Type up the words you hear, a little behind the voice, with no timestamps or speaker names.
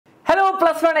Hello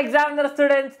 +1 ExamWinner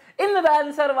students. In the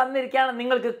answer വന്നിരിക്കുകയാണ്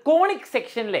നിങ്ങൾക്ക് Conic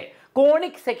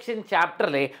section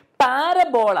ചാപ്റ്ററിലെ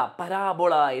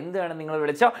Parabola എന്താണ് നിങ്ങൾ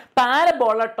വിളിച്ചോ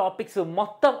Parabola ടോപ്പിക്സ്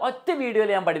മൊത്തം ഒറ്റ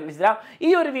വീഡിയോയിൽ ഞാൻ പഠിപ്പിച്ചു തരാം. ഈ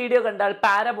ഒരു വീഡിയോ കണ്ടാൽ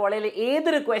പാരബോളയിൽ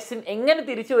ഏതൊരു ക്വസ്റ്റ്യൻ എങ്ങനെ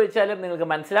തിരിച്ചു ചോദിച്ചാലും നിങ്ങൾക്ക്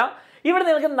മനസ്സിലാവും. ഇവിടെ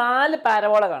നിങ്ങൾക്ക് 4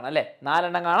 പാരബോള കാണാം അല്ലേ, 4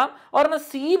 എണ്ണം കാണാം. ഒരെണ്ണം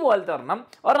സി പോലത്തെ ഒരെണ്ണം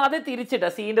അതേ തിരിച്ചിട്ട്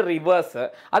സീൻ്റെ റിവേഴ്സ്,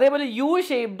 അതേപോലെ യു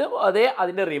ഷേപ്ഡ് അതേ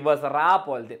അതിൻ്റെ റിവേഴ്സ് റാ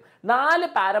പോലത്തെ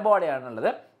 4 പാരബോളയാണുള്ളത്.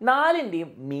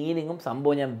 4ൻ്റെയും മീനിങ്ങും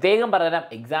സംഭവം ഞാൻ വേഗം പറഞ്ഞുതരാം.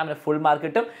 എക്സാമിന് ഫുൾ മാർക്ക്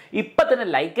കിട്ടും. ഇപ്പം തന്നെ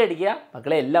ലൈക്ക് അടിക്കുക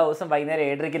മക്കളെ. എല്ലാ ദിവസവും വൈകുന്നേരം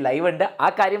 7:30 ലൈവ് ഉണ്ട്, ആ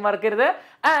കാര്യം മറക്കരുത്.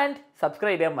 ആൻഡ്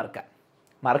സബ്സ്ക്രൈബ് ചെയ്യാൻ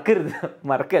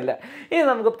മറക്കരുത്. ഇനി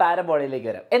നമുക്ക് പാരബോളയിലേക്ക്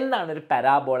വരാം. എന്താണ് ഒരു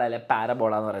പാരബോള അല്ലെ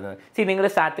പാരബോള എന്ന് പറയുന്നത്? നിങ്ങൾ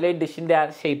സാറ്റലൈറ്റ് ഡിഷിൻ്റെ ആ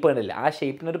ഷേപ്പ് കണ്ടില്ല, ആ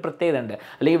ഷേപ്പിനൊരു പ്രത്യേകത ഉണ്ട്.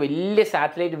 അല്ലെങ്കിൽ വലിയ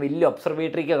സാറ്റലൈറ്റ് വലിയ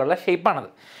ഒബ്സർവേറ്ററിക്കൊക്കെ ഉള്ള ഷേപ്പാണത്.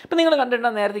 ഇപ്പം നിങ്ങൾ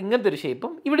കണ്ടിട്ടുണ്ടെങ്കിൽ നേരത്തെ ഇങ്ങനത്തെ ഒരു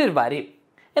ഷേപ്പും ഇവിടെ ഒരു വരയും.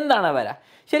 എന്താണ് വര?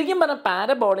 ശരിക്കും പറഞ്ഞാൽ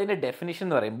പാരബോളയുടെ ഡെഫിനിഷൻ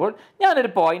എന്ന് പറയുമ്പോൾ ഞാനൊരു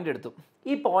പോയിന്റ് എടുത്തു.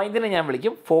 ഈ പോയിന്റിനെ ഞാൻ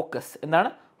വിളിക്കും ഫോക്കസ്.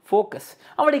 എന്താണ് ഫോക്കസ്?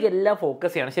 അവിടേക്ക് എല്ലാം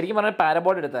ഫോക്കസ് ചെയ്യണം. ശരിക്കും പറഞ്ഞാൽ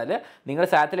പാരബോള എടുത്താൽ നിങ്ങൾ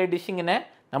സാറ്റലൈറ്റ് ഡിഷ് ഇങ്ങനെ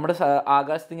നമ്മുടെ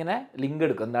ആകാശത്ത് ഇങ്ങനെ ലിങ്ക്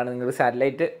എടുക്കും. എന്താണ് നിങ്ങൾ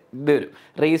സാറ്റലൈറ്റ് ഇത് വരും,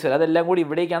 റേസ് വരും, അതെല്ലാം കൂടി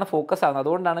ഇവിടേക്കാണ് ഫോക്കസ് ആകുന്നത്.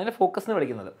 അതുകൊണ്ടാണ് അതിനെ ഫോക്കസ് എന്ന്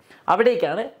വിളിക്കുന്നത്.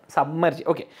 അവിടേക്കാണ് സബ്മർജ്.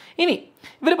 ഓക്കെ, ഇനി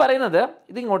ഇവർ പറയുന്നത്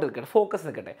ഇത് ഇങ്ങോട്ട് നിൽക്കട്ടെ, ഫോക്കസ്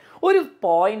നിൽക്കട്ടെ. ഒരു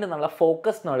പോയിന്റ് എന്നുള്ള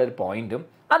ഫോക്കസ് എന്നുള്ളൊരു പോയിന്റും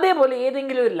അതേപോലെ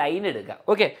ഏതെങ്കിലും ഒരു ലൈൻ എടുക്കുക.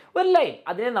 ഓക്കെ, ഒരു ലൈൻ,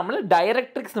 അതിനെ നമ്മൾ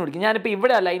ഡയറക്ട്രിക്സ് എന്ന് വിളിക്കും. ഞാനിപ്പോൾ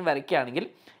ഇവിടെ ആ ലൈൻ വരയ്ക്കുകയാണെങ്കിൽ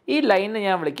ഈ ലൈനിനെ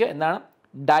ഞാൻ വിളിക്കുക എന്താണ്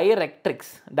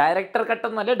ഡയറക്ട്രിക്സ്. ഡയറക്ടർ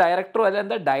കട്ടെന്നല്ല, ഡയറക്ടറും അല്ല,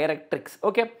 എന്താ ഡയറക്ട്രിക്സ്.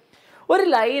 ഓക്കെ, ഒരു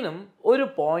ലൈനും ഒരു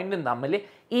പോയിന്റും തമ്മിൽ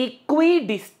ഈക്വി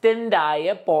ഡിസ്റ്റൻ്റ്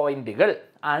ആയ പോയിന്റുകൾ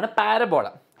ആണ് പാരബോള.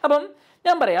 അപ്പം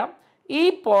ഞാൻ പറയാം, ഈ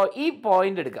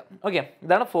പോയിന്റ് എടുക്കാം. ഓക്കെ,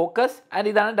 ഇതാണ് ഫോക്കസ് ആൻഡ്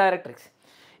ഇതാണ് ഡയറക്ട്രിക്സ്.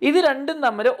 ഇത് രണ്ടും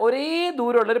തമ്മിൽ ഒരേ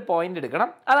ദൂരമുള്ളൊരു പോയിന്റ് എടുക്കണം.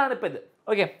 അതാണ് ഇപ്പോൾ ഇത്.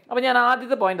 ഓക്കെ, അപ്പോൾ ഞാൻ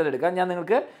ആദ്യത്തെ പോയിന്റ് അത് എടുക്കാം. ഞാൻ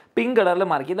നിങ്ങൾക്ക് പിങ്ക് കളറിൽ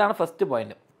മാർക്ക്. ഇതാണ് ഫസ്റ്റ്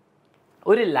പോയിന്റ്.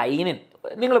 ഒരു ലൈനിൽ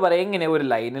നിങ്ങൾ പറയാം എങ്ങനെ ഒരു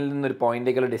ലൈനിൽ നിന്നൊരു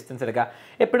പോയിന്റിലേക്കുള്ള ഡിസ്റ്റൻസ് എടുക്കുക?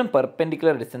 എപ്പോഴും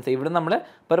പെർപെൻഡിക്കുലർ ഡിസ്റ്റൻസ്. ഇവിടെ നമ്മൾ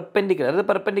പെർപെൻഡിക്കുലർ, അത്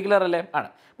പെർപെൻഡിക്കുലർ അല്ലേ ആണ്.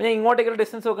 അപ്പോൾ ഞാൻ ഇങ്ങോട്ടേക്കുള്ള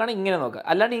ഡിസ്റ്റൻസ് നോക്കുകയാണെങ്കിൽ ഇങ്ങനെ നോക്കുക,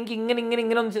 അല്ലാണ്ട് എനിക്ക് ഇങ്ങനെ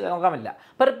ഒന്നും നോക്കാൻ പറ്റില്ല.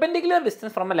 പെർപെൻഡിക്കുലർ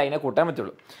ഡിസ്റ്റൻസ് ഫ്രം എ ലൈനെ കൂട്ടാൻ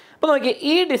പറ്റുള്ളൂ. അപ്പോൾ നോക്കിയാൽ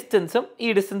ഈ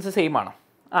ഡിസ്റ്റൻസ് സെയിം ആണ്.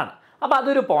 അപ്പോൾ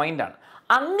അതൊരു പോയിൻ്റാണ്.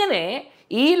 അങ്ങനെ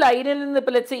ഈ ലൈനിൽ നിന്ന്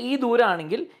ഇപ്പോൾ വെച്ച് ഈ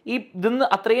ദൂരമാണെങ്കിൽ ഈ ഇതിന്ന്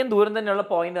അത്രയും ദൂരം തന്നെയുള്ള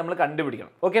പോയിന്റ് നമ്മൾ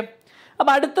കണ്ടുപിടിക്കണം. ഓക്കെ,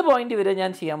 അപ്പോൾ അടുത്ത പോയിന്റ് വരെ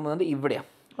ഞാൻ ചെയ്യാൻ പോകുന്നത് ഇവിടെയാണ്.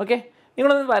 ഓക്കെ,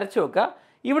 നിങ്ങളൊന്ന് വരച്ച് നോക്കുക.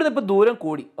 ഇവിടുന്ന് ഇപ്പോൾ ദൂരം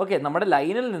കൂടി. ഓക്കെ, നമ്മുടെ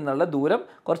ലൈനിൽ നിന്നുള്ള ദൂരം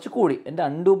കുറച്ച് കൂടി. എൻ്റെ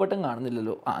അൺഡു ബട്ടൺ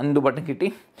കാണുന്നില്ലല്ലോ. അൺഡു ബട്ടൺ കിട്ടി.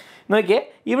 നോക്കിയേ,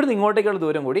 ഇവിടുന്ന് ഇങ്ങോട്ടേക്കുള്ള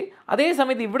ദൂരം കൂടി, അതേ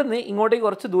സമയത്ത് ഇവിടുന്ന് ഇങ്ങോട്ടേക്ക്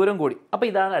കുറച്ച് ദൂരം കൂടി. അപ്പോൾ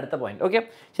ഇതാണ് അടുത്ത പോയിന്റ്. ഓക്കെ,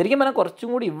 ശരിക്കും പറഞ്ഞാൽ കുറച്ചും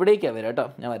കൂടി ഇവിടേക്കാണ് വരിക കേട്ടോ.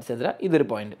 ഞാൻ വരച്ചു തരാം. ഇതൊരു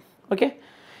പോയിന്റ്. ഓക്കെ,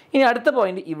 ഇനി അടുത്ത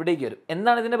പോയിന്റ് ഇവിടേക്ക് വരും.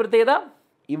 എന്താണ് ഇതിൻ്റെ പ്രത്യേകത?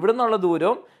 ഇവിടെ നിന്നുള്ള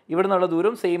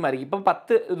ദൂരവും സെയിം ആയിരിക്കും. ഇപ്പം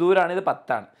 10 ദൂരമാണ്, ഇത്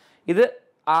 10 ആണ്. ഇത്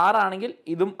 6 ആണെങ്കിൽ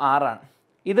ഇതും 6 ആണ്.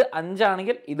 ഇത് 5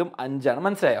 ആണെങ്കിൽ ഇതും 5 ആണ്.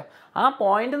 മനസ്സിലായോ? ആ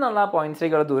പോയിന്റ് എന്നുള്ള ആ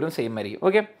പോയിന്റ്സിലേക്കുള്ള ദൂരം സെയിം ആയിരിക്കും.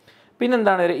 ഓക്കെ,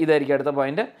 പിന്നെന്താണ് ഇതായിരിക്കും അടുത്ത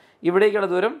പോയിന്റ്. ഇവിടേക്കുള്ള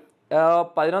ദൂരം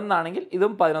 11 ആണെങ്കിൽ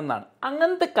ഇതും 11 ആണ്.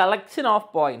 അങ്ങനത്തെ കളക്ഷൻ ഓഫ്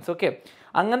പോയിന്റ്സ്. ഓക്കെ,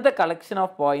 അങ്ങനത്തെ കളക്ഷൻ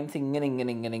ഓഫ് പോയിന്റ്സ്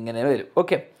ഇങ്ങനെ വരും.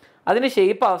 ഓക്കെ, അതിൻ്റെ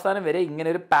ഷേപ്പ് അവസാനം വരെ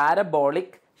ഇങ്ങനെ ഒരു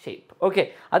പാരബോളിക് ഷേപ്പ്. ഓക്കെ,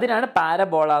 അതിനാണ്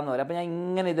പാരബോള എന്ന് പറയുന്നത്. അപ്പോൾ ഞാൻ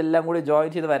ഇങ്ങനെ ഇതെല്ലാം കൂടി ജോയിൻ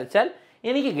ചെയ്ത് വരച്ചാൽ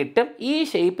എനിക്ക് കിട്ടും. ഈ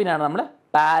ഷേപ്പിനാണ് നമ്മൾ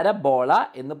പാരബോള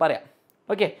എന്ന് പറയാം.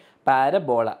 Okay,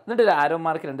 parabola. എന്നിട്ട് ഒരു ആരോ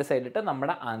മാർക്ക് 2 സൈഡിലിട്ട്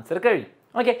നമ്മുടെ ആൻസർ കഴിഞ്ഞു.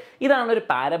 ഓക്കെ, ഇതാണ് ഒരു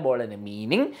പാരബോളൻ്റെ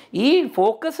മീനിങ്. ഈ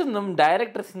ഫോക്കസിൽ നിന്നും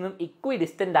ഡയറക്ട്രിക്സിൽ നിന്നും ഇക്വി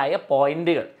ഡിസ്റ്റൻ്റ് ആയ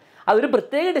പോയിന്റുകൾ, അതൊരു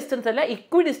പ്രത്യേക ഡിസ്റ്റൻസ് അല്ല,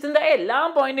 ഇക്വി ഡിസ്റ്റൻ്റ് ആയ എല്ലാ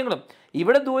പോയിന്റുകളും.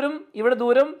 ഇവിടെ ദൂരം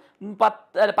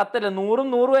 10 അല്ല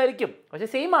 100 ആയിരിക്കും, പക്ഷേ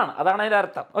സെയിം ആണ്. അതാണ് അതിൻ്റെ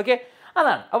അർത്ഥം. ഓക്കെ,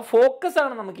 അതാണ്. അപ്പോൾ ഫോക്കസ്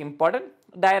ആണ് നമുക്ക് ഇമ്പോർട്ടൻറ്റ്,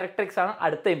 ഡയറക്ട്രിക്സ് ആണ്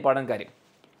അടുത്ത ഇമ്പോർട്ടൻറ്റ് കാര്യം.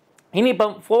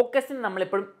 ഇനിയിപ്പം ഫോക്കസിന്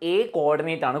നമ്മളെപ്പോഴും A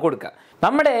കോർഡിനേറ്റ് ആണ് കൊടുക്കുക.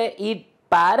 നമ്മുടെ ഈ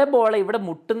പാരബോള ഇവിടെ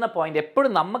മുട്ടുന്ന പോയിന്റ് എപ്പോഴും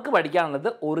നമുക്ക് പഠിക്കാനുള്ളത്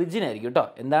ഒറിജിൻ ആയിരിക്കും കേട്ടോ.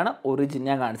 എന്താണ് ഒറിജിൻ?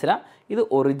 ഞാൻ കാണിച്ചുതരാം. ഇത്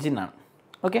ഒറിജിൻ ആണ്.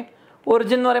 ഓക്കെ,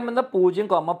 ഒറിജിൻ എന്ന് പറയുമ്പോൾ എന്താ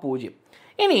 0,0.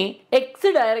 ഇനി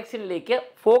എക്സ് ഡയറക്ഷനിലേക്ക്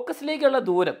ഫോക്കസിലേക്കുള്ള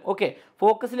ദൂരം. ഓക്കെ,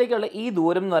 ഫോക്കസിലേക്കുള്ള ഈ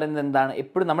ദൂരം എന്ന് പറയുന്നത് എന്താണ്?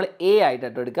 എപ്പോഴും നമ്മൾ A ആയിട്ടോ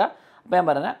എടുക്കുക. അപ്പോൾ ഞാൻ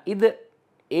പറഞ്ഞാൽ ഇത്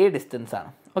A ഡിസ്റ്റൻസ്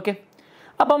ആണ്. ഓക്കെ,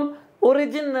 അപ്പം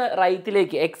ഒറിജിൻ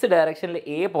റൈറ്റിലേക്ക് എക്സ് ഡയറക്ഷനിൽ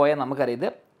A പോയാൽ നമുക്കറിയാം ഇത്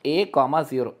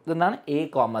A,0. ഇതെന്താണ്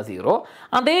A,0.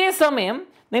 അതേസമയം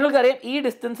നിങ്ങൾക്കറിയാം ഈ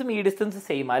ഡിസ്റ്റൻസും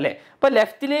സെയിം ആണ് അല്ലേ. അപ്പോൾ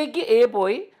ലെഫ്റ്റിലേക്ക് A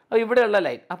പോയി ഇവിടെയുള്ള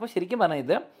ലൈൻ. അപ്പോൾ ശരിക്കും പറഞ്ഞാൽ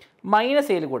ഇത്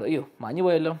 -A കൂടെ, അയ്യോ മാഞ്ഞു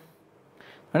പോയല്ലോ,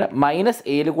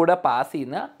 -A കൂടെ പാസ്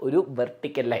ചെയ്യുന്ന ഒരു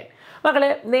വെർട്ടിക്കൽ ലൈൻ. മക്കളെ,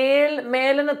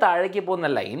 മേലെന്ന് താഴേക്ക് പോകുന്ന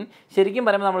ലൈൻ ശരിക്കും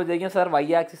പറയുമ്പോൾ നമ്മൾ വിചാരിക്കും സാർ Y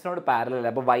ആക്സിസിനോട് പാരലൽ,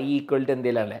 അപ്പോൾ Y ഈക്വൽ ടു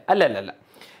എന്തെങ്കിലും അല്ലേ? അല്ല.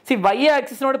 Y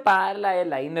ആക്സിസിനോട് പാരലായ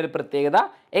ലൈനിന് ഒരു പ്രത്യേകത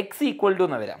X ഈക്വൽ ടു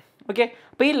എന്ന് വരാം. ഓക്കെ,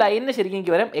 അപ്പോൾ ഈ ലൈനിന് ശരിക്കും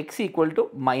എനിക്ക് വരാം X equal to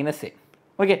 -A.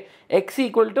 Okay, X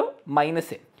equal to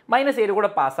 -A കൂടെ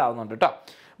പാസ്സാവുന്നുണ്ട് കേട്ടോ.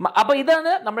 അപ്പോൾ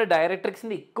ഇതാണ് നമ്മുടെ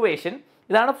ഡയറക്ട്രിക്സിൻ്റെ ഇക്വേഷൻ.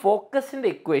 ഇതാണ് ഫോക്കസിൻ്റെ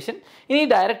ഇക്വേഷൻ. ഇനി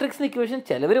ഡയറക്ട്രിക്സിൻ്റെ ഇക്വേഷൻ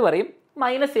ചിലവർ പറയും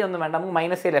മൈനസ് എ ഒന്നും വേണ്ട, നമുക്ക്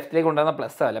മൈനസ് എ ലെഫ്റ്റിലേക്ക് കൊണ്ടുവന്ന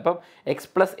പ്ലസ് ആവില്ല. അപ്പം X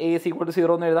plus A is equal to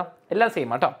 0 എന്ന് എഴുതാം. എല്ലാം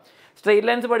സെയിം കേട്ടോ. സ്ട്രെയിറ്റ്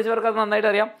ലൈൻസ് പഠിച്ചവർക്ക് അത് നന്നായിട്ട്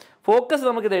അറിയാം. ഫോക്കസ്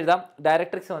നമുക്കിത് എഴുതാം,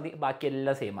 ഡയറക്ട്രിക്സ് മതി, ബാക്കി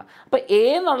എല്ലാം സെയിമാണ്. അപ്പോൾ എ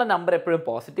എന്നുള്ള നമ്പർ എപ്പോഴും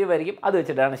പോസിറ്റീവ് ആയിരിക്കും, അത്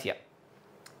വെച്ചിട്ടാണ് ചെയ്യാം.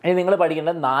 ഇനി നിങ്ങൾ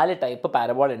പഠിക്കേണ്ട 4 ടൈപ്പ്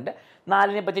പാരബോള ഉണ്ട്.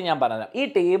 4നെ പറ്റി ഞാൻ പറഞ്ഞുതരാം. ഈ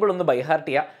ടേബിൾ ഒന്ന് ബൈഹാർട്ട്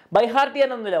ചെയ്യുക. ബൈഹാർട്ട്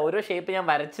ചെയ്യാനൊന്നുമില്ല, ഓരോ ഷേപ്പ് ഞാൻ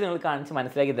വരച്ച് നിങ്ങൾ കാണിച്ച്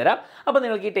മനസ്സിലാക്കി തരാം. അപ്പോൾ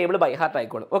നിങ്ങൾക്ക് ഈ ടേബിൾ ബൈഹാർട്ട്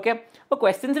ആയിക്കോളും. ഓക്കെ, അപ്പോൾ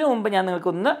ക്വസ്റ്റ്യൻസിന് മുമ്പ് ഞാൻ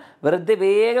നിങ്ങൾക്കൊന്ന് വെറുതെ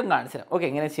വേഗം കാണിച്ചു തരാം. ഓക്കെ,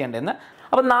 എങ്ങനെ ചെയ്യേണ്ടതെന്ന്.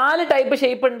 അപ്പോൾ 4 ടൈപ്പ്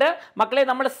ഷേപ്പ് ഉണ്ട് മക്കളെ.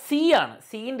 നമ്മുടെ സി ആണ്,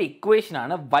 സീൻ്റെ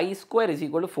ഇക്വേഷനാണ് y²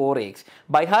 = 4ax.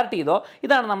 ബൈഹാർട്ട് ചെയ്തോ,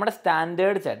 ഇതാണ് നമ്മുടെ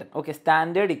സ്റ്റാൻഡേർഡ് ചാറ്റൻ. ഓക്കെ,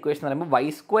 സ്റ്റാൻഡേർഡ് ഇക്വേഷൻ എന്ന് പറയുമ്പോൾ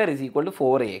y² =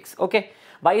 4ax. ഓക്കെ,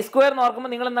 y² എന്ന്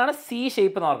ഓർക്കുമ്പോൾ നിങ്ങൾ എന്താണ് സി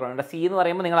ഷേപ്പ് എന്ന് ഓർക്കണം. സി എന്ന്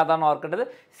പറയുമ്പോൾ നിങ്ങൾ അതാണ് ഓർക്കേണ്ടത്,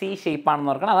 സി ഷേപ്പ്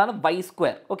ആണെന്ന് ഓർക്കണം, അതാണ്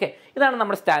y². ഓക്കെ, ഇതാണ്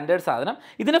നമ്മുടെ സ്റ്റാൻഡേർഡ് സാധനം.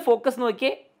 ഇതിന് ഫോക്കസ്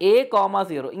നോക്കിയേ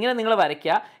a,0 ഇങ്ങനെ നിങ്ങൾ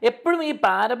വരയ്ക്കുക. എപ്പോഴും ഈ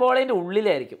പാരബോളേൻ്റെ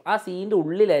ഉള്ളിലായിരിക്കും, ആ സീൻ്റെ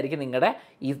ഉള്ളിലായിരിക്കും നിങ്ങളുടെ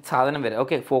ഈ സാധനം വരിക.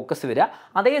 ഓക്കെ, ഫോക്കസ് വരിക.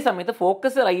 അതേ സമയത്ത്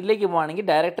ഫോക്കസ് റൈറ്റിലേക്ക് പോവുകയാണെങ്കിൽ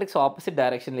ഡയറക്ട്രിക്സ് ഓപ്പോസിറ്റ്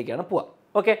ഡയറക്ഷനിലേക്കാണ് പോവുക.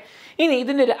 ഓക്കെ, ഇനി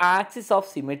ഇതിൻ്റെ ഒരു ആക്സിസ് ഓഫ്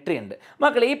സിമെട്രി ഉണ്ട്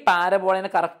മക്കളെ. ഈ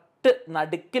പാരബോളേനെ കറക്റ്റ്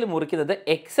നടുക്കിൽ മുറിക്കുന്നത്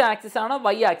എക്സ് ആക്സിസ് ആണോ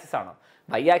വൈ ആക്സിസ് ആണോ?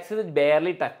 വൈ ആക്സിസ്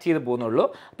ബെയർലി ടച്ച് ചെയ്ത് പോകുന്നുള്ളൂ.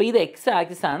 അപ്പോൾ ഇത് എക്സ്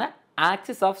ആക്സിസ് ആണ്,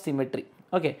 axis of symmetry.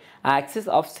 Okay, axis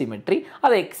of symmetry,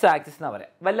 അത് എക്സ് ആക്സിസ് എന്ന്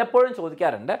പറയാം. വല്ലപ്പോഴും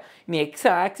ചോദിക്കാറുണ്ട്. ഇനി എക്സ്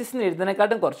ആക്സിസിന്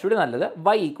എഴുതുന്നതിനെക്കാട്ടും കുറച്ചുകൂടി നല്ലത്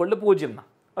y = 0 എന്നാണ്.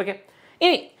 ഓക്കെ,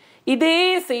 ഇനി ഇതേ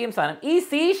സെയിം സാധനം ഈ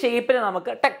സി ഷേപ്പിനെ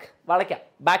നമുക്ക് ടക്ക് വളയ്ക്കാം,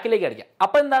 ബാക്കിലേക്ക് അടിക്കാം.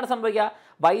 അപ്പോൾ എന്താണ് സംഭവിക്കുക?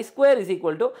 y²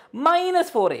 =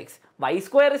 -4x.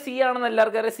 y² സി ആണെന്ന്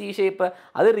എല്ലാവർക്കും അറിയാം, സി ഷേപ്പ്.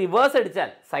 അത് റിവേഴ്സ് അടിച്ചാൽ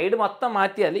സൈഡ് മൊത്തം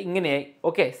മാറ്റിയാൽ ഇങ്ങനെയായി.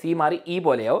 ഓക്കെ, സി മാറി ഈ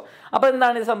പോലെയാവും. അപ്പോൾ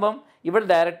എന്താണ് ഇത് സംഭവം? ഇവിടെ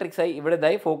ഡയറക്ട്രിക്സ് ആയി, ഇവിടെ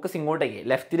ഇതായി, ഫോക്കസ് ഇങ്ങോട്ടേക്ക്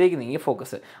ലെഫ്റ്റിലേക്ക് നീങ്ങി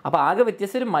ഫോക്കസ്. അപ്പോൾ ആകെ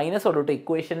വ്യത്യാസം ഒരു മൈനസ് ഉള്ളൂ കേട്ടോ.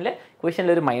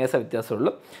 ഇക്വേഷനിൽ ഒരു മൈനസ്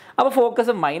വ്യത്യാസമുള്ളൂ. അപ്പോൾ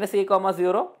ഫോക്കസ്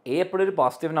 -a,0, എ എപ്പോഴും ഒരു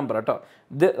പോസിറ്റീവ് നമ്പർ കേട്ടോ.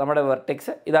 ഇത് നമ്മുടെ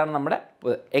വെർട്ടെക്സ്, ഇതാണ് നമ്മുടെ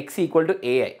x =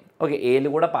 a ആയി. ഓക്കെ, എയിൽ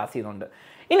കൂടെ പാസ് ചെയ്യുന്നുണ്ട്.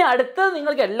 ഇനി അടുത്തത്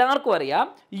നിങ്ങൾക്ക് എല്ലാവർക്കും അറിയാം,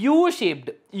 യു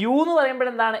ഷേപ്ഡ്. യു എന്ന് പറയുമ്പോൾ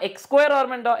എന്താണ്? x²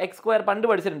 ഓർമ്മയുണ്ടോ? x² പണ്ട്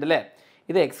പഠിച്ചിട്ടുണ്ട് അല്ലേ?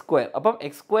 ഇത് x². അപ്പം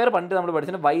x² പണ്ട് നമ്മൾ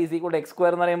പഠിച്ചിട്ടുണ്ട്. y = x²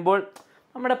 എന്ന് പറയുമ്പോൾ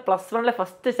നമ്മുടെ +1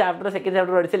 ഫസ്റ്റ് ചാപ്റ്റർ സെക്കൻഡ്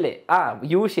ചാപ്റ്റർ പഠിച്ചില്ലേ?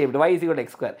 U shaped, y =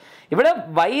 x². ഇവിടെ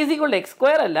y =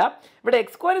 x² അല്ല, ഇവിടെ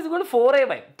x² =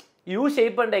 4ay. യു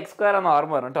ഷേപ്പ് ഉണ്ട്, x² എന്ന്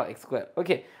ഓർമ്മ വരണം കേട്ടോ, x².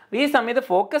 ഓക്കെ, ഈ സമയത്ത്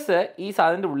ഫോക്കസ് ഈ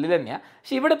സാധനത്തിൻ്റെ ഉള്ളിൽ തന്നെയാണ്.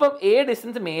 പക്ഷേ ഇവിടെ ഇപ്പം a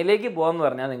ഡിസ്റ്റൻസ് മേലേക്ക് പോകാമെന്ന്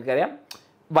പറഞ്ഞാൽ നിങ്ങൾക്കറിയാം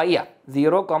y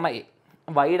 0,a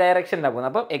y ഡയറക്ഷനിലാണ്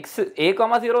പോകുന്നത്. അപ്പം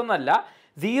a,0 ഒന്നല്ല,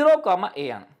 0,a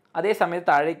ആണ്. അതേ സമയത്ത്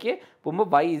താഴേക്ക് പോകുമ്പോൾ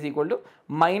y =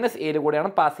 -a കൂടെയാണ്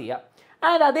പാസ് ചെയ്യുക.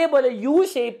 ആൻഡ് അതേപോലെ യു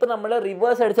ഷേപ്പ് നമ്മൾ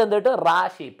റിവേഴ്സ് അടിച്ച് എന്തിട്ട് റാ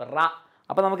ഷേപ്പ്, റാ.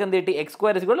 അപ്പോൾ നമുക്ക് എന്ത് കിട്ടി?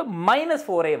 x² =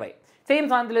 -4ay. സെയിം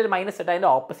സാധനത്തിൽ ഒരു മൈനസ് ഇട്ട് അതിൻ്റെ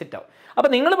ഓപ്പോസിറ്റ് ആവും. അപ്പോൾ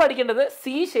നിങ്ങൾ പഠിക്കേണ്ടത്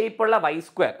C ഷേപ്പുള്ള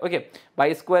y². Okay,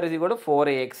 y² =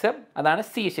 4ax, അതാണ്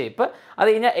സി ഷേപ്പ്. അത്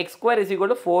കഴിഞ്ഞാൽ x²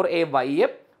 =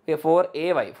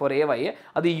 4ay,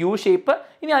 അത് യു ഷേപ്പ്.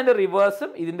 ഇനി അതിൻ്റെ റിവേഴ്സും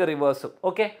ഇതിൻ്റെ റിവേഴ്സും.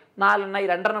 ഓക്കെ, 4 എണ്ണമായി,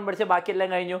 2 എണ്ണം പഠിച്ച് ബാക്കിയെല്ലാം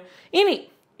കഴിഞ്ഞു. ഇനി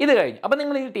ഇത് കഴിഞ്ഞു. അപ്പോൾ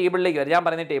നിങ്ങൾ ഈ ടേബിളിലേക്ക് വരും. ഞാൻ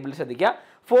പറയുന്ന ടേബിൾ ശ്രദ്ധിക്കുക.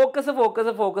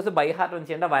 ഫോക്കസ് ബൈ ഹാർട്ട് ഒന്നും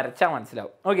ചെയ്യേണ്ട, വരച്ചാൽ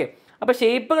മനസ്സിലാവും. ഓക്കെ, അപ്പോൾ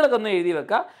ഷേപ്പുകളൊക്കെ ഒന്ന് എഴുതി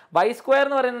വെക്കുക. y²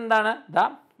 എന്ന് പറയുന്നത് എന്താണ്? ഇതാ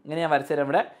ഇങ്ങനെ ഞാൻ വരച്ചു തരാം.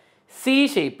 ഇവിടെ സി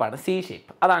ഷേപ്പാണ്, സി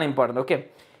ഷേപ്പ്, അതാണ് ഇമ്പോർട്ടൻറ്റ്. ഓക്കെ,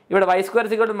 ഇവിടെ y²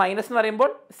 = മൈനസ് എന്ന് പറയുമ്പോൾ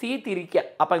സി തിരിക്കുക,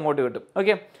 അപ്പോൾ ഇങ്ങോട്ട് കിട്ടും.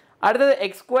 ഓക്കെ, അടുത്തത്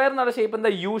x² എന്നുള്ള ഷേപ്പ്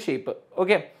എന്താ? U shape.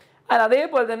 ഓക്കെ,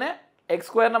 അതേപോലെ തന്നെ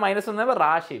x² മൈനസ് എന്ന് പറയുമ്പോൾ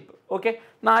റാ ഷേപ്പ്. ഓക്കെ,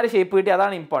 4 ഷേപ്പ് കിട്ടി,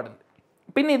 അതാണ് ഇമ്പോർട്ടൻറ്റ്.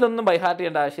 പിന്നെ ഇതൊന്നും ബൈഹാർട്ട്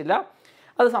ചെയ്യേണ്ട ആവശ്യമില്ല,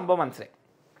 അത് സംഭവം മനസ്സിലായി.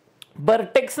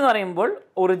 വെർട്ടെക്സ് എന്ന് പറയുമ്പോൾ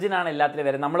ഒറിജിൻ ആണ് എല്ലാത്തിലും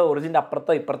വരുന്നത്. നമ്മൾ ഒറിജിൻ്റെ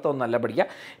അപ്പുറത്തോ ഇപ്പുറത്തോ ഒന്നും അല്ല പഠിക്കുക.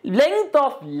 Length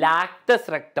of latex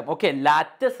rectum. Okay,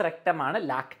 latus rectum ആണ്,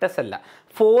 ലാക്ടസ് അല്ല.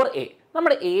 4a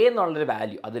നമ്മുടെ a എന്നുള്ളൊരു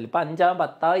വാല്യൂ, അതിലിപ്പോൾ 5,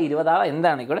 10, 20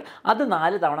 എന്താണെങ്കിലും അത്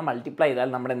 4 തവണ മൾട്ടിപ്ലൈ ചെയ്താൽ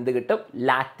നമ്മുടെ എന്ത് കിട്ടും?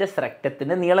 ലാറ്റസ്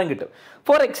റെക്ടത്തിൻ്റെ നീളം കിട്ടും.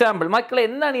 ഫോർ എക്സാമ്പിൾ മക്കളെ,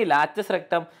 എന്താണ് ഈ ലാറ്റസ്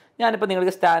റെക്ടം? ഞാനിപ്പോൾ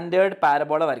നിങ്ങൾക്ക് സ്റ്റാൻഡേർഡ്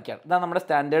പാരബോള വരയ്ക്കുകയാണ്. ഇതാണ് നമ്മുടെ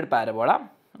സ്റ്റാൻഡേർഡ് പാരബോള.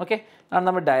 ഓക്കെ, ഇതാണ്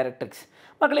നമ്മുടെ ഡയറക്ട്രിക്സ്.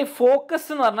 മക്കളെ, ഫോക്കസ്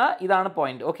എന്ന് പറഞ്ഞാൽ ഇതാണ്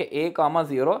പോയിന്റ്. ഓക്കെ,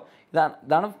 a,0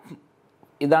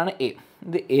 ഇതാണ് a.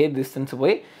 ഇത് a ഡിസ്റ്റൻസ്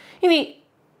പോയി. ഇനി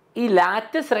ഈ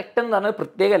ലാറ്റസ് റെക്ടം എന്ന് പറഞ്ഞാൽ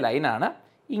പ്രത്യേക ലൈനാണ്.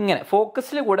 ഇങ്ങനെ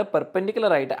ഫോക്കസിൽ കൂടെ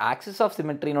പെർപെൻഡിക്കുലർ ആയിട്ട് ആക്സിസ് ഓഫ്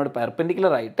സിമെട്രീനോട്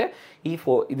പെർപെൻഡിക്കുലർ ആയിട്ട്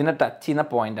ഇതിനെ ടച്ച് ചെയ്യുന്ന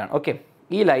പോയിൻ്റാണ്. ഓക്കെ,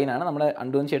 ഈ ലൈനാണ് നമ്മൾ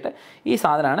അണ്ടൂന്ന് ചെയ്തിട്ട് ഈ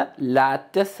സാധനമാണ്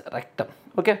ലാറ്റസ് റെക്ടം.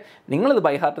 ഓക്കെ, നിങ്ങളിത്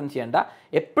ബൈഹാർട്ടൊന്നും ചെയ്യേണ്ട,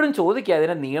 എപ്പോഴും ചോദിക്കുക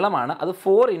അതിൻ്റെ നീളമാണ്. അത്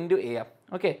 4 × a.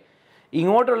 ഓക്കെ,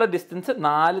 ഇങ്ങോട്ടുള്ള ഡിസ്റ്റൻസ്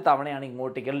 4 തവണയാണ്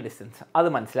ഇങ്ങോട്ടേക്കുള്ള ഡിസ്റ്റൻസ്. അത്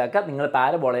മനസ്സിലാക്കുക. നിങ്ങൾ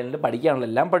പാരബോളയിൽ പഠിക്കാനുള്ള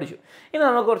എല്ലാം പഠിച്ചു. ഇനി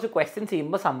നമുക്ക് കുറച്ച് ക്വസ്റ്റ്യൻസ്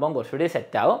ചെയ്യുമ്പോൾ സംഭവം കുറച്ചുകൂടി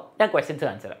സെറ്റ് ആവും. ഞാൻ ക്വസ്റ്റ്യൻസ്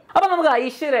കാണിച്ചു തരാം. അപ്പോൾ നമുക്ക്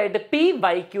ഐശ്വര്യമായിട്ട്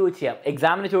PYQ ചെയ്യാം.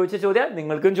 എക്സാമിന് ചോദിച്ച ചോദ്യം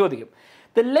നിങ്ങൾക്കും ചോദിക്കും.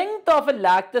 The length of A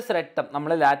latus rectum.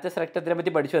 നമ്മൾ ലാറ്റസ് റെക്ടത്തിനെ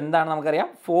പറ്റി പഠിച്ചു. എന്താണ് നമുക്കറിയാം?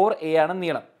 4a ആണ്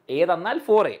നീളം. a തന്നാൽ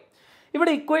 4a.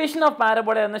 ഇവിടെ ഇക്വേഷൻ ഓഫ്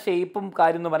പാരബോള എന്ന ഷേപ്പും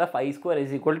കാര്യം എന്ന് പറഞ്ഞാൽ y²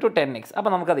 = 10x.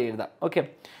 അപ്പോൾ നമുക്കത് എഴുതാം. Okay,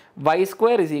 y²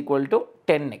 =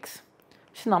 10x.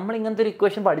 പക്ഷെ നമ്മൾ ഇങ്ങനത്തെ ഒരു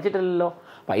ഇക്വേഷൻ പഠിച്ചിട്ടില്ലല്ലോ.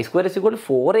 y² =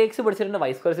 4ax പഠിച്ചിട്ടുണ്ട്,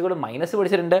 y² = മൈനസ്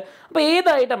പഠിച്ചിട്ടുണ്ട്. അപ്പോൾ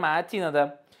ഏതായിട്ടാണ് മാച്ച് ചെയ്യുന്നത്?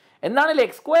 എന്താണെങ്കിലും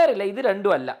x² ഇല്ല, ഇത്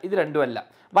രണ്ടും അല്ല.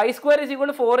 y²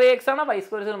 = 4ax ആണ്, y²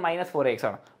 = -4ax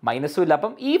ആണ്, മൈനസും ഇല്ല.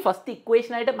 അപ്പം ഈ ഫസ്റ്റ്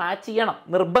ഇക്വേഷനായിട്ട് മാച്ച് ചെയ്യണം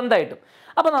നിർബന്ധമായിട്ടും.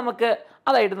 അപ്പോൾ നമുക്ക്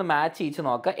അതായിട്ടൊന്ന് മാച്ച് ചെയ്യിച്ച്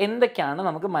നോക്കാം, എന്തൊക്കെയാണ്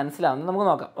നമുക്ക് മനസ്സിലാവുന്നത് നമുക്ക്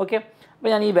നോക്കാം. ഓക്കെ, അപ്പോൾ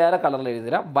ഞാൻ ഈ വേറെ കളറിൽ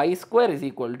എഴുതിത്തരാം. y²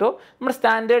 = നമ്മുടെ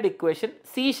സ്റ്റാൻഡേർഡ് ഇക്വേഷൻ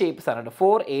C ഷേപ്പ്സ് ആണ്,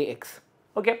 4ax.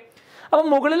 ഓക്കെ, അപ്പം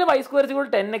മുകളിൽ y² =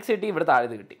 10x കിട്ടി, ഇവിടെ താഴെ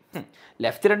കിട്ടി.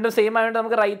 ലെഫ്റ്റ് രണ്ടും സെയിം ആയതുകൊണ്ട്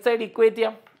നമുക്ക് റൈറ്റ് സൈഡ് ഇക്വേറ്റ്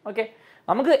ചെയ്യാം. ഓക്കെ,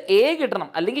 നമുക്ക് a കിട്ടണം.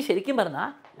 അല്ലെങ്കിൽ ശരിക്കും പറഞ്ഞാൽ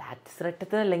ലാറ്റിസ്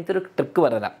റെക്റ്റത്തിൻ്റെ ലെങ്ത് ഒരു ട്രിക്ക്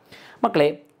പറഞ്ഞുതരാം മക്കളെ.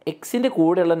 എക്സിൻ്റെ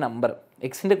കൂടെയുള്ള നമ്പർ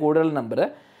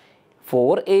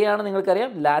 4a ആണ്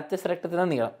നിങ്ങൾക്കറിയാം. ലാറ്റിസ് റെക്റ്റത്തിൻ്റെ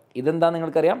നീളം ഇതെന്താ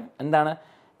നിങ്ങൾക്കറിയാം, എന്താണ്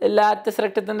lattice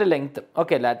റെക്റ്റത്തിൻ്റെ length.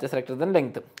 Okay, lattice റെക്റ്റത്തിൻ്റെ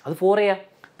length അത് 4a.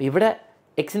 അപ്പോൾ ഇവിടെ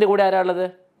എക്സിൻ്റെ കൂടെ ആരാ ഉള്ളത്?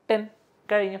 10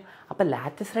 കഴിഞ്ഞു. അപ്പോൾ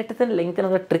ലാറ്റിസ് റെക്റ്റത്തിൻ്റെ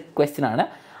ലെങ്ത്തിനുള്ള ട്രിക്ക് ക്വസ്റ്റ്യൻ ആണ്.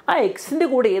 ആ എക്സിൻ്റെ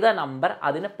കൂടെ ഏതാ നമ്പർ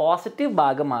അതിന് പോസിറ്റീവ്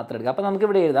ഭാഗം മാത്രം എടുക്കുക. അപ്പോൾ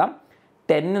നമുക്കിവിടെ എഴുതാം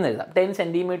 10 എന്ന് എഴുതാം. 10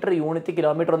 സെൻറ്റിമീറ്റർ യൂണിറ്റ്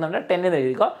കിലോമീറ്റർ ഒന്നുണ്ട്, 10 എന്ന്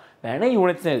എഴുതിക്കോ, വേണേൽ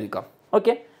യൂണിറ്റ്സിന് എഴുതിക്കോ.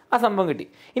 ഓക്കെ, ആ സംഭവം കിട്ടി.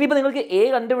 ഇനിയിപ്പോൾ നിങ്ങൾക്ക് a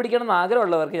കണ്ടുപിടിക്കണം എന്ന്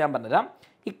ആഗ്രഹമുള്ളവർക്ക് ഞാൻ പറഞ്ഞുതരാം.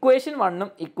 ഇക്വേഷൻ 1ഉം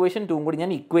ഇക്വേഷൻ 2ഉം കൂടി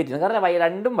ഞാൻ ഇക്വേറ്റ് ചെയ്യുന്നത്, കാരണം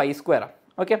രണ്ടും y² ആണ്.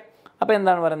 ഓക്കെ, അപ്പോൾ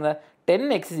എന്താണ് പറയുന്നത്?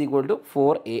 10x =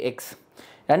 4ax.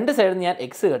 രണ്ട് സൈഡിൽ നിന്ന് ഞാൻ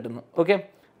x കെട്ടുന്നു. ഓക്കെ,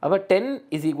 അപ്പോൾ 10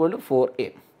 = 4a.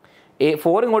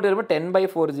 4 ഇങ്ങോട്ട് വരുമ്പോൾ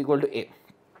 10/4 = a.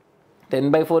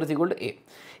 10/4 = a.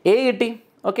 a കിട്ടി.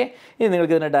 ഓക്കെ, ഇനി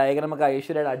നിങ്ങൾക്ക് ഇതിൻ്റെ ഡയഗ്രാം ഒക്കെ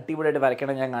ഐശ്വര്യമായിട്ട് അടിപൊളിയായിട്ട്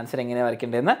വരയ്ക്കണം. ഞാൻ കാണിച്ചത് എങ്ങനെയാണ്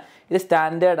വരയ്ക്കേണ്ടതെന്ന്. ഇത്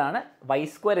സ്റ്റാൻഡേർഡാണ്. y²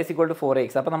 = 4ax.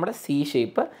 അപ്പോൾ നമ്മുടെ C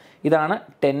ഷേപ്പ് ഇതാണ്.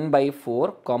 10/4,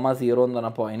 0 എന്ന്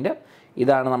പറഞ്ഞ പോയിന്റ്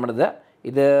ഇതാണ് നമ്മുടേത്.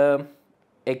 ഇത്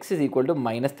x =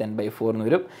 -10/4 എന്ന്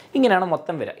വരും. ഇങ്ങനെയാണ്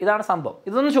മൊത്തം വരിക. ഇതാണ് സംഭവം.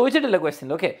 ഇതൊന്നും ചോദിച്ചിട്ടില്ല ക്വസ്റ്റ്യൻ.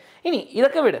 ഓക്കെ, ഇനി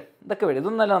ഇതൊക്കെ വിട്.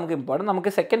 ഇതൊന്നല്ല നമുക്ക് ഇമ്പോർട്ടൻറ്റ്.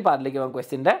 നമുക്ക് സെക്കൻഡ് പാർട്ടിലേക്ക് പോകാം.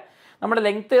 ക്വസ്റ്റ്യൻ്റെ നമ്മുടെ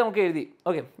ലെങ്ത്ത് നമുക്ക് എഴുതി.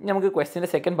 ഓക്കെ, നമുക്ക് ക്വസ്റ്റ്യൻ്റെ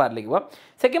സെക്കൻഡ് പാർട്ടിലേക്ക് പോകാം.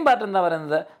 സെക്കൻഡ് പാർട്ട് എന്താ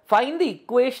പറയുന്നത്? Find the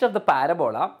equation of the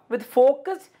parabola with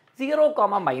focus 0,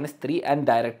 -3 and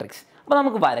directrix. അപ്പോൾ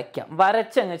നമുക്ക്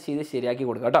വരച്ച് അങ്ങ് ചെയ്ത് ശരിയാക്കി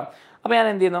കൊടുക്കാം കേട്ടോ. അപ്പോൾ ഞാൻ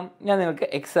എന്ത് ചെയ്യുന്നു? ഞാൻ നിങ്ങൾക്ക്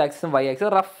x ആക്സിസും y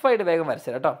ആക്സിസും റഫായിട്ട് വേഗം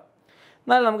വരച്ചു കേട്ടോ,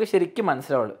 എന്നാലും നമുക്ക് ശരിക്കും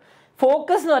മനസ്സിലാവുള്ളൂ.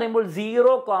 ഫോക്കസ് എന്ന് പറയുമ്പോൾ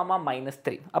 0,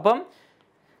 -3. അപ്പം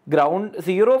ഗ്രൗണ്ട്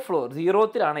 0 ഫ്ലോർ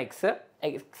 0ത്തിലാണ്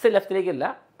എക്സ് ലെഫ്റ്റിലേക്കല്ല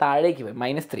താഴേക്ക് പോയി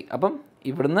 -3. അപ്പം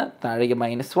ഇവിടുന്ന് താഴേക്ക്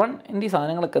 -1. എൻ്റെ ഈ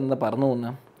സാധനങ്ങളൊക്കെ എന്താ പറഞ്ഞു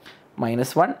പോകുന്നത്?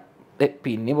 -1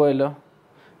 പിന്നെ പോയല്ലോ.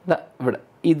 ഇവിടെ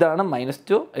ഇതാണ്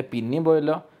 -2 പിന്നെയും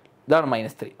പോയല്ലോ. ഇതാണ്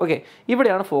 -3. ഓക്കെ,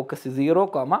 ഇവിടെയാണ് ഫോക്കസ് 0,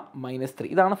 -3.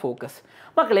 ഇതാണ് ഫോക്കസ്.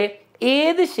 മക്കളെ,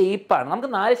 ഏത് ഷേപ്പാണ്? നമുക്ക്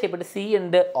 4 ഷേപ്പുണ്ട്. C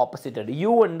ഉണ്ട്, ഓപ്പോസിറ്റ് ഉണ്ട്,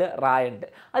 U ഉണ്ട്, റാ ഉണ്ട്.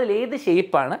 അതിലേത്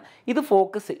ഷേപ്പാണ് ഇത്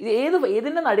ഫോക്കസ്?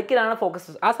 ഏതിൻ്റെ നടുക്കിലാണ്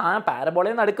ഫോക്കസ്? ആ സാധനം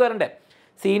പാരബോളയിൽ നടുക്ക് വരണ്ടേ?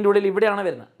 സീൻ്റെ ഉള്ളിൽ ഇവിടെയാണ്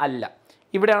വരുന്നത്? അല്ല.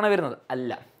 ഇവിടെയാണ് വരുന്നത്?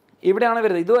 അല്ല. ഇവിടെയാണ്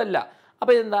വരുന്നത്? ഇതും അല്ല.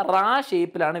 അപ്പോൾ ഇതെന്താ? റാ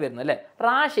ഷേപ്പിലാണ് വരുന്നത് അല്ലേ?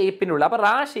 റാ ഷേപ്പിൻ്റെ ഉള്ളിൽ. അപ്പോൾ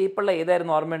റാ ഷേപ്പുള്ള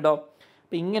ഏതായിരുന്നു ഓർമ്മയുണ്ടോ?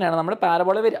 അപ്പോൾ ഇങ്ങനെയാണ് നമ്മുടെ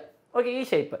പാരബോള വരിക. ഓക്കെ, ഈ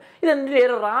ഷേപ്പ്. ഇതെന്തിൻ്റെ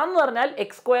പേര്? റാ എന്ന് പറഞ്ഞാൽ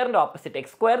x² ഓപ്പോസിറ്റ്.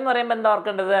 x² എന്ന് പറയുമ്പോൾ എന്താ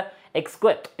ഓർക്കേണ്ടത്?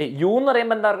 x². u എന്ന്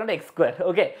പറയുമ്പോൾ എന്താ ഓർക്കേണ്ടത്? x².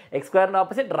 ഓക്കെ, x²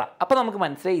 ഓപ്പോസിറ്റ് റാ. അപ്പോൾ നമുക്ക്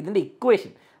മനസ്സിലായി ഇതിൻ്റെ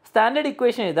ഇക്വേഷൻ. സ്റ്റാൻഡേർഡ്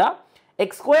ഇക്വേഷൻ ഇതാ.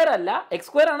 x² അല്ല,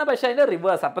 x² ആണ്, പക്ഷേ അതിൻ്റെ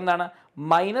റിവേഴ്സ്. അപ്പോൾ എന്താണ്?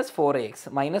 -4ax,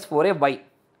 -4ay.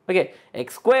 ഓക്കെ,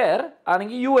 x²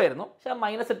 ആണെങ്കിൽ u ആയിരുന്നു, പക്ഷേ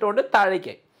മൈനസ് ഇട്ടുകൊണ്ട്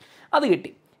താഴേക്കായി. അത്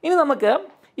കിട്ടി. ഇനി നമുക്ക്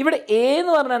ഇവിടെ a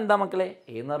എന്ന് പറഞ്ഞാൽ എന്താ മക്കളെ?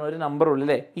 a എന്ന് പറഞ്ഞ ഒരു നമ്പർ ഉള്ളൂ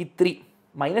അല്ലേ? ഈ 3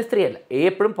 -3 അല്ല, a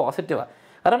എപ്പോഴും പോസിറ്റീവാണ്.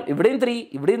 കാരണം ഇവിടെയും 3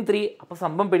 ഇവിടെയും 3. അപ്പോൾ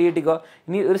സംഭവം പിടികിട്ടിക്കോ.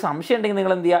 ഇനി ഒരു സംശയം ഉണ്ടെങ്കിൽ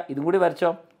നിങ്ങൾ എന്ത് ചെയ്യുക? ഇതും കൂടി വരച്ചോ.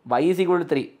 y =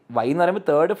 3. y എന്ന് പറയുമ്പോൾ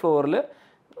 3rd ഫ്ലോറിൽ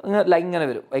ലൈൻ ഇങ്ങനെ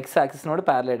വരും, x ആക്സിസിനോട്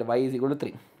പാരലായിട്ട്. y =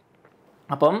 3.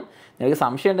 അപ്പം നിങ്ങൾക്ക്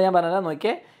സംശയം ഉണ്ടെങ്കിൽ ഞാൻ പറഞ്ഞാൽ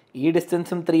നോക്കിയേ, ഈ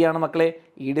ഡിസ്റ്റൻസും 3 ആണ് മക്കളെ,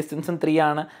 ഈ ഡിസ്റ്റൻസും 3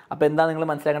 ആണ്. അപ്പോൾ എന്താ നിങ്ങൾ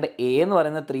മനസ്സിലാക്കേണ്ടത്? a എന്ന്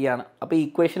പറയുന്നത് 3 ആണ്. അപ്പോൾ ഈ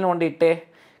ഇക്വേഷനിൽ കൊണ്ടിട്ടേ.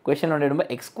 ഇക്വേഷനിൽ കൊണ്ടിടുമ്പോൾ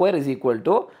x² =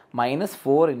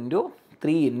 -4 ×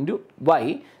 3 × y.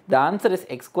 The answer is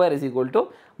x² =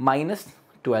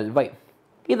 -12y.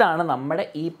 ഇതാണ് നമ്മുടെ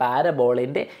ഈ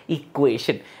പാരബോളിൻ്റെ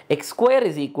ഇക്വേഷൻ. x²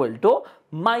 =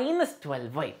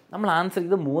 -12y. നമ്മൾ ആൻസർ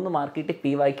ചെയ്ത് 3 മാർക്ക് കിട്ടി.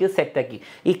 PYQ സെറ്റാക്കി.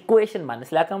 ഇക്വേഷൻ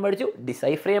മനസ്സിലാക്കാൻ പഠിച്ചു,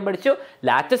 ഡിസൈഫർ ചെയ്യാൻ പഠിച്ചു.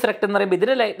 ലാറ്റിസ് റെക്റ്റ് എന്ന് പറയുമ്പോൾ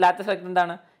ഇതിൻ്റെ ലാറ്റിസ് റെക്റ്റ്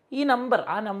എന്താണ്? ഈ നമ്പർ,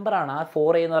 ആ നമ്പറാണ്. ആ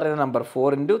 4a എന്ന് പറയുന്ന നമ്പർ.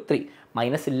 4 × 3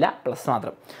 മൈനസ് ഇല്ല, പ്ലസ്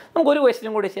മാത്രം. നമുക്കൊരു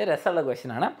ക്വസ്റ്റ്യനും കൂടി ചെയ്യാം, രസമുള്ള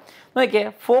ക്വസ്റ്റ്യൻ ആണ്. നോക്കിയേ,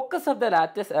 focus of the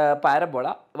lattice parabola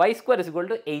y²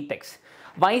 = 8x.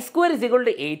 y²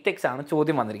 = 8x ആണ്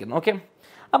ചോദ്യം വന്നിരിക്കുന്നത്. ഓക്കെ,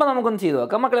 അപ്പോൾ നമുക്കൊന്ന് ചെയ്ത്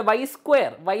നോക്കാം മക്കളെ. y²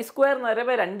 എന്ന്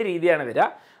പറയുമ്പോൾ 2 രീതിയാണ് വരിക.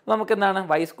 നമുക്ക് എന്താണ്?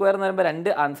 y² എന്ന് പറയുമ്പോൾ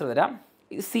 2 ആൻസർ വരാം.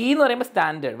 C എന്ന് പറയുമ്പോൾ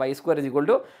സ്റ്റാൻഡേർഡ് y²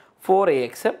 =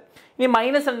 4ax. ഇനി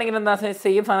മൈനസ് ഉണ്ടെങ്കിൽ എന്താ?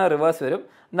 സെയിം സാധനം റിവേഴ്സ് വരും.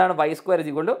 എന്താണ്? y²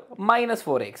 =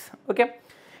 -4x. ഓക്കെ,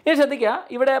 ഇനി ശ്രദ്ധിക്കുക,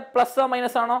 ഇവിടെ പ്ലസ്സോ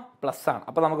മൈനസ് ആണോ? പ്ലസ് ആണ്.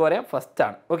 അപ്പോൾ നമുക്ക് പറയാം ഫസ്റ്റ്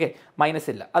ആണ്. ഓക്കെ, മൈനസ്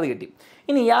ഇല്ല, അത് കിട്ടി.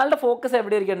 ഇനി ഇയാളുടെ ഫോക്കസ്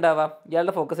എവിടെയായിരിക്കും ഉണ്ടാവുക?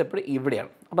 ഇയാളുടെ ഫോക്കസ് എപ്പോഴും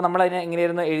ഇവിടെയാണ്. അപ്പോൾ നമ്മളതിനെ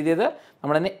എങ്ങനെയായിരുന്നു എഴുതിയത്?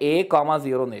 നമ്മളതിനെ a,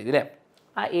 0 എന്ന് എഴുതി അല്ലേ?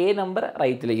 ആ a നമ്പർ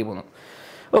റൈറ്റിലേക്ക് പോകുന്നു.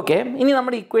 ഓക്കെ, ഇനി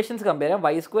നമ്മുടെ ഇക്വേഷൻസ് കമ്പയർ ചെയ്യാം.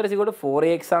 Y square is equal to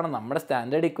 4ax ആണ് നമ്മുടെ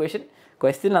സ്റ്റാൻഡേർഡ് ഇക്വേഷൻ.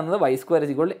 ക്വസ്റ്റ്യൻ വന്നത് Y square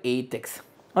is equal to 8x.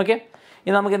 Okay,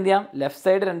 ഇനി നമുക്ക് എന്ത് ചെയ്യാം, ലെഫ്റ്റ്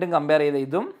സൈഡ് രണ്ടും കമ്പയർ ചെയ്ത്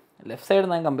ഇതും ലെഫ്റ്റ് സൈഡ്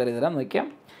ഞാൻ കമ്പയർ ചെയ്ത് തരാം. നോക്കിയാൽ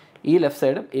ഈ ലെഫ്റ്റ്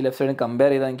സൈഡും കമ്പയർ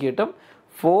ചെയ്താൽ എനിക്ക് കിട്ടും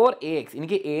 4ax.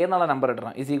 എനിക്ക് a എന്നുള്ള നമ്പർ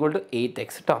കിട്ടണം, ഇസ് ഈക്വൽ ടു 8x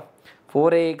കേട്ടോ.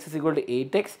 4ax is equal to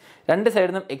 8x. രണ്ട്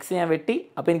സൈഡിൽ നിന്നും എക്സ് ഞാൻ വെട്ടി.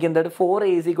 അപ്പോൾ എനിക്ക് എന്തായിട്ട്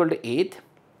 4a ഇസ് ഈക്വൽ ടു 8.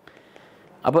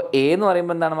 അപ്പോൾ a എന്ന്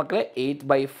പറയുമ്പോൾ എന്താണ് മക്കളെ,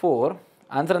 8/4.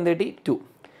 ആൻസർ എന്ത് കിട്ടി, 2.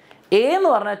 a എന്ന്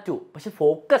പറഞ്ഞാൽ 2, പക്ഷേ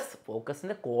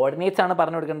ഫോക്കസിൻ്റെ കോർഡിനേറ്റ്സ് ആണ്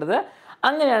പറഞ്ഞു കൊടുക്കേണ്ടത്.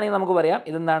 അങ്ങനെയാണെങ്കിൽ നമുക്ക് പറയാം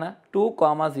ഇതെന്താണ്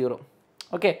 2,0.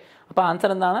 ഓക്കെ, അപ്പോൾ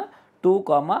ആൻസർ എന്താണ്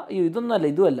 2, ഇതൊന്നുമല്ല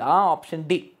ഇതുമല്ല, option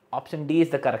D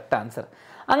is the correct answer.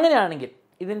 അങ്ങനെയാണെങ്കിൽ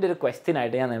ഇതിൻ്റെ ഒരു ക്വസ്റ്റ്യൻ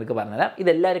ആയിട്ട് ഞാൻ നിങ്ങൾക്ക് പറഞ്ഞുതരാം.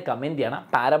 ഇതെല്ലാവരും കമൻറ്റ് ചെയ്യണം.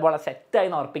 പാരബോള സെറ്റായി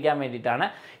ഉറപ്പിക്കാൻ വേണ്ടിയിട്ടാണ്.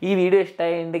 ഈ വീഡിയോ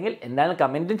ഇഷ്ടമായിട്ടുണ്ടെങ്കിൽ എന്തായാലും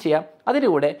കമൻറ്റും ചെയ്യാം.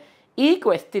 അതിലൂടെ ഈ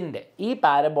ക്വസ്റ്റ്യൻ്റെ, ഈ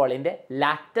പാരബോളിൻ്റെ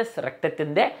ലാറ്റസ്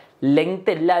റെക്റ്റത്തിൻ്റെ ലെങ്ത്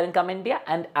എല്ലാവരും കമൻറ്റ്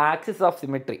ചെയ്യുക. And axis of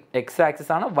symmetry X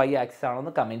axis ആണോ വൈ ആക്സിസ് ആണോ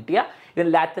എന്ന് കമൻറ്റ് ചെയ്യുക. ഇതിൽ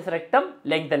ലാറ്റസ് റെക്റ്റം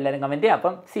ലെങ്ത് എല്ലാവരും കമൻറ്റ് ചെയ്യുക.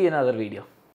 അപ്പം see you in other video.